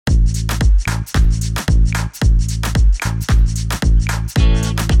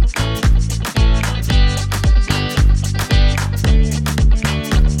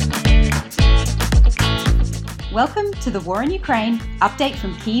Welcome to the War in Ukraine Update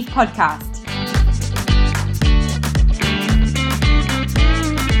from Kyiv podcast.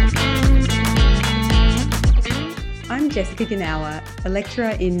 I'm Jessica Ganawa, a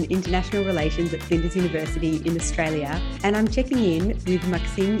lecturer in International Relations at Flinders University in Australia, and I'm checking in with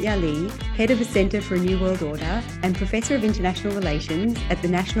Maksym Yali, Head of the Centre for a New World Order and Professor of International Relations at the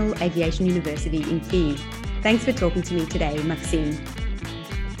National Aviation University in Kyiv. Thanks for talking to me today, Maksym.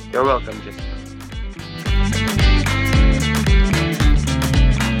 You're welcome, Jessica.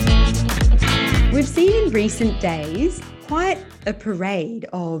 We've seen in recent days quite a parade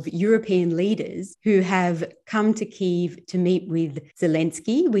of European leaders who have come to Kyiv to meet with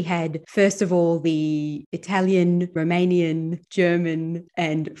Zelensky. We had, first of all, the Italian, Romanian, German,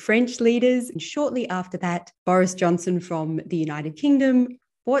 and French leaders. And shortly after that, Boris Johnson from the United Kingdom.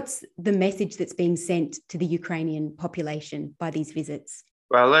 What's the message that's being sent to the Ukrainian population by these visits?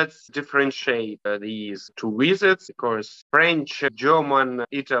 Well, let's differentiate these two visits. Of course, French, German,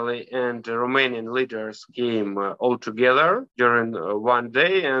 Italy, and Romanian leaders came all together during one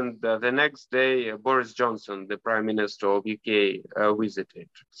day, and the next day, Boris Johnson, the Prime Minister of UK, visited.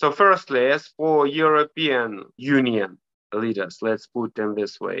 So firstly, as for European Union leaders, let's put them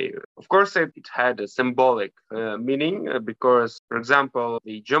this way. Of course, it had a symbolic meaning because, for example,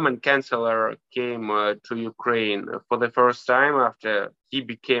 the German Chancellor came to Ukraine for the first time after he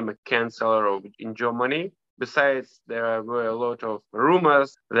became a Chancellor in Germany. Besides, there were a lot of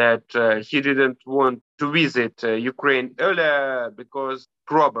rumors that he didn't want to visit Ukraine earlier because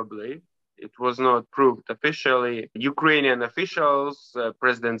probably it was not proved officially. Ukrainian officials,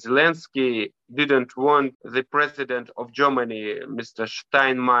 President Zelensky, didn't want the president of Germany, Mr.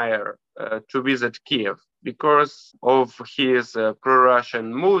 Steinmeier, to visit Kiev because of his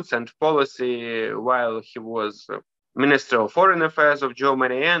pro-Russian moods and policy while he was Minister of Foreign Affairs of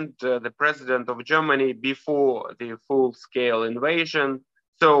Germany and the president of Germany before the full-scale invasion.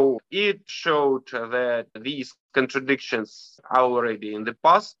 So it showed that these contradictions are already in the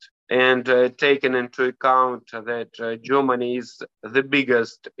past. And taken into account that Germany is the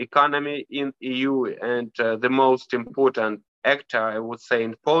biggest economy in EU and the most important actor, I would say,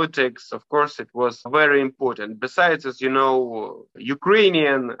 in politics, of course, it was very important. Besides, as you know,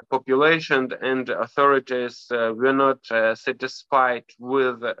 Ukrainian population and authorities were not satisfied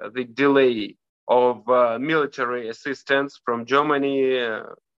with the delay of military assistance from Germany.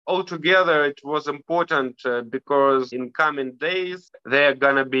 Altogether, it was important because in coming days, there are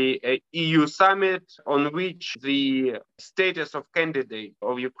going to be an EU summit on which the status of candidate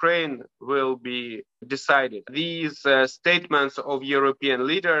of Ukraine will be decided. These statements of European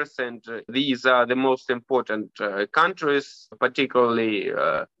leaders, and these are the most important countries, particularly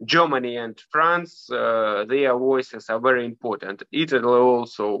Germany and France, their voices are very important. Italy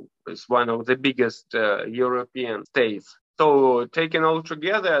also is one of the biggest European states. So taken all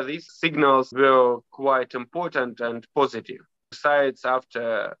together, these signals were quite important and positive. Besides,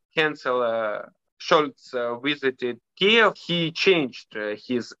 after Chancellor Scholz visited Kiev, he changed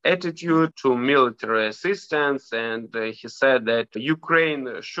his attitude to military assistance, and he said that Ukraine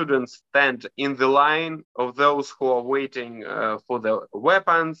shouldn't stand in the line of those who are waiting for the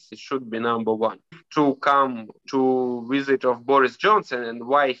weapons. It should be number one. To come to visit of Boris Johnson and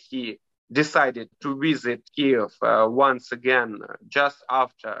why he decided to visit Kiev once again just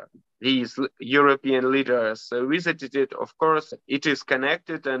after these European leaders visited it. Of course, it is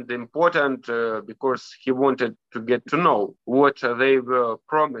connected and important because he wanted to get to know what they were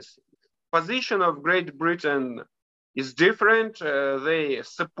promising. Position of Great Britain is different. They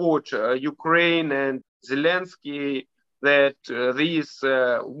support Ukraine and Zelensky that this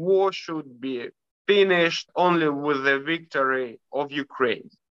war should be finished only with the victory of Ukraine,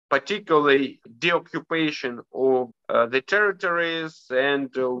 particularly deoccupation of the territories and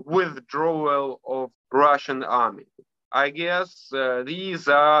withdrawal of Russian army. I guess these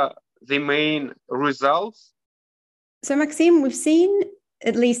are the main results. So, Maksym, we've seen,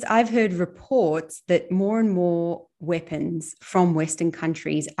 at least I've heard reports that more and more weapons from Western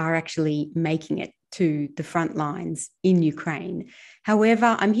countries are actually making it to the front lines in Ukraine.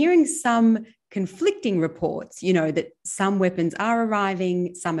 However, I'm hearing some conflicting reports, that some weapons are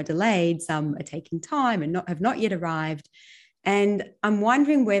arriving, some are delayed, some are taking time and have not yet arrived. And I'm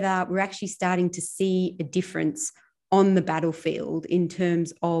wondering whether we're actually starting to see a difference on the battlefield in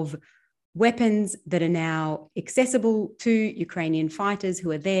terms of weapons that are now accessible to Ukrainian fighters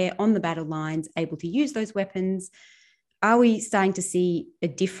who are there on the battle lines, able to use those weapons. Are we starting to see a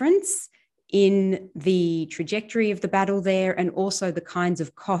difference in the trajectory of the battle there and also the kinds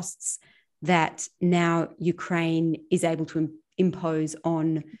of costs that now Ukraine is able to impose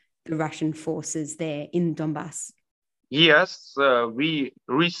on the Russian forces there in Donbass? Yes, we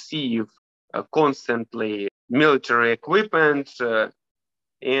receive constantly military equipment,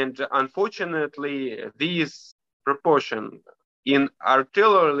 and unfortunately, this proportion in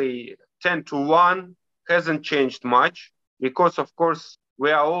artillery 10 to 1 hasn't changed much because, of course,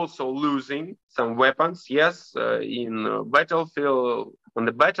 we are also losing some weapons, yes, on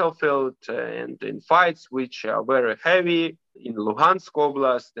the battlefield and in fights which are very heavy in Luhansk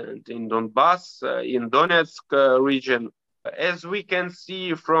Oblast and in Donbass, in Donetsk region. As we can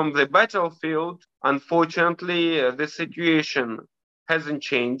see from the battlefield, unfortunately, the situation hasn't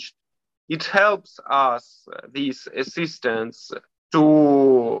changed. It helps us, this assistance,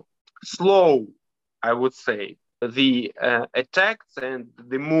 to slow, I would say, the attacks and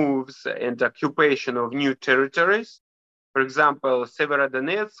the moves and occupation of new territories. For example,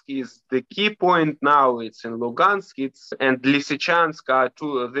 Severodonetsk is the key point now. It's in Lugansk, and Lysychansk are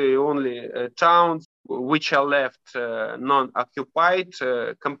the only towns which are left non-occupied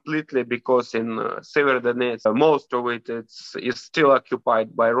completely, because in Severodonetsk, most of it is still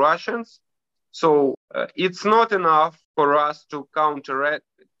occupied by Russians. So it's not enough for us to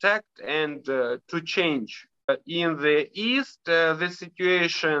counterattack and to change. In the east, the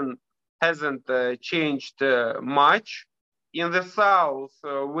situation hasn't changed much. In the south,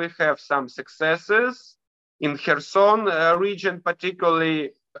 we have some successes. In Kherson region,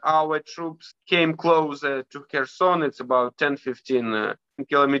 particularly, our troops came closer to Kherson. It's about 10-15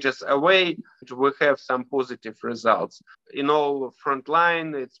 kilometers away. We have some positive results. In all front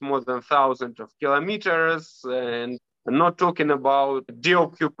line, it's more than 1,000 of kilometers. And I'm not talking about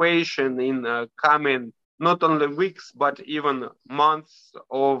deoccupation in coming not only weeks, but even months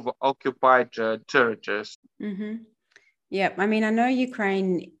of occupied territories. Mm-hmm. Yeah, I mean, I know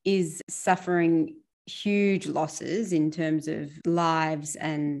Ukraine is suffering huge losses in terms of lives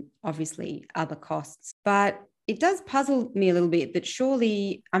and obviously other costs, but it does puzzle me a little bit that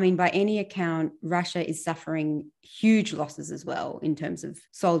surely, I mean, by any account, Russia is suffering huge losses as well in terms of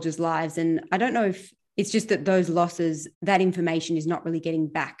soldiers' lives. And I don't know if it's just that those losses, that information is not really getting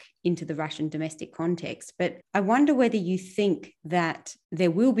back into the Russian domestic context. But I wonder whether you think that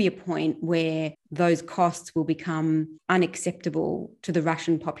there will be a point where those costs will become unacceptable to the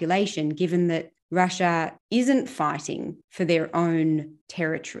Russian population, given that Russia isn't fighting for their own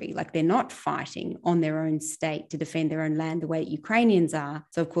territory. Like, they're not fighting on their own state to defend their own land the way that Ukrainians are.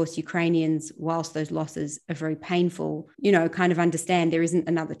 So, of course, Ukrainians, whilst those losses are very painful, kind of understand there isn't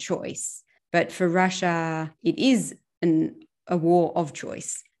another choice. But for Russia, it is a war of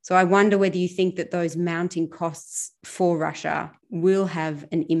choice. So I wonder whether you think that those mounting costs for Russia will have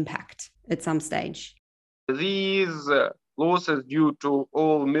an impact at some stage. These losses due to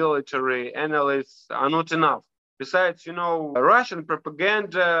all military analysts are not enough. Besides, Russian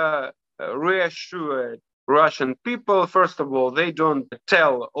propaganda reassured Russian people. First of all, they don't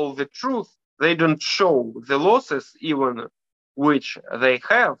tell all the truth. They don't show the losses even which they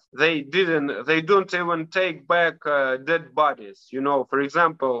have. They don't even take back dead bodies. For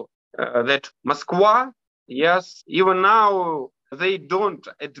example, that Moscow, yes, even now they don't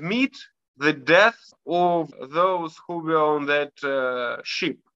admit the death of those who were on that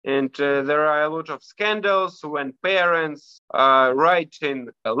ship. And there are a lot of scandals when parents are writing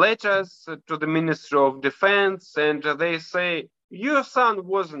letters to the Ministry of Defense, and they say, your son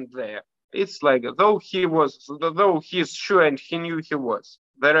wasn't there. It's like, though he's sure and he knew he was.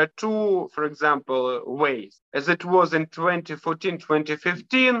 There are two, for example, ways. As it was in 2014,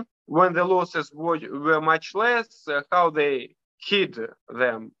 2015, when the losses were much less, how they hid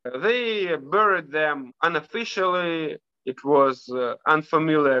them. They buried them unofficially. It was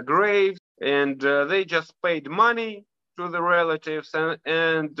unfamiliar graves, and they just paid money to the relatives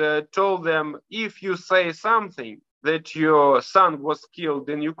and told them, if you say something that your son was killed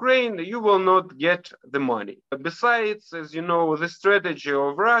in Ukraine, you will not get the money. Besides, as you know, the strategy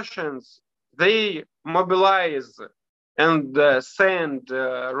of Russians, they mobilize and send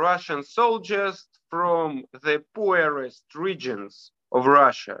Russian soldiers from the poorest regions of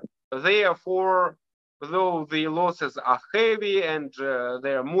Russia. Therefore, though the losses are heavy and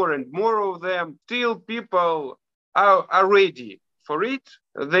there are more and more of them, still people are ready for it.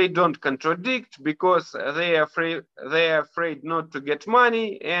 They don't contradict because they are afraid not to get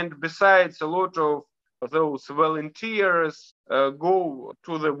money. And besides, a lot of those volunteers go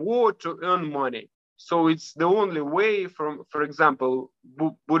to the war to earn money. So it's the only way for example,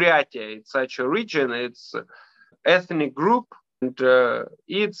 Buryatia, it's such a region, it's ethnic group, and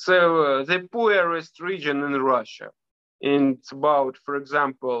it's the poorest region in Russia. And it's about, for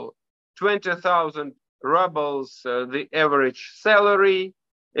example, 20,000 rubles, the average salary.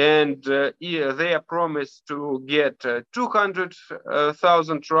 and they are promised to get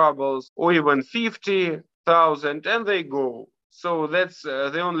 200,000 rubles or even 50,000, and they go. So that's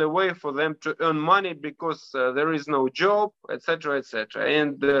the only way for them to earn money because there is no job, etc., etc.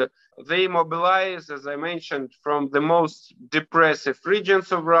 And they mobilize, as I mentioned, from the most depressive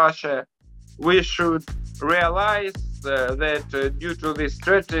regions of Russia. We should realize that due to this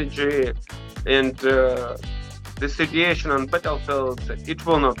strategy and the situation on battlefields, it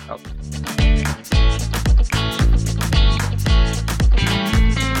will not help.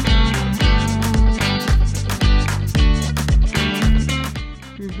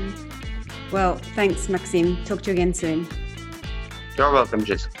 Well, thanks, Maksym. Talk to you again soon. You're welcome,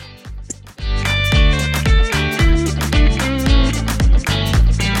 Jessica.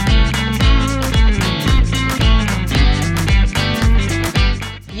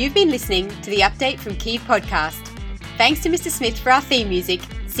 You've been listening to the Update from Kyiv podcast. Thanks to Mr. Smith for our theme music.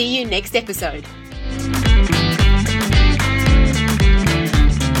 See you next episode.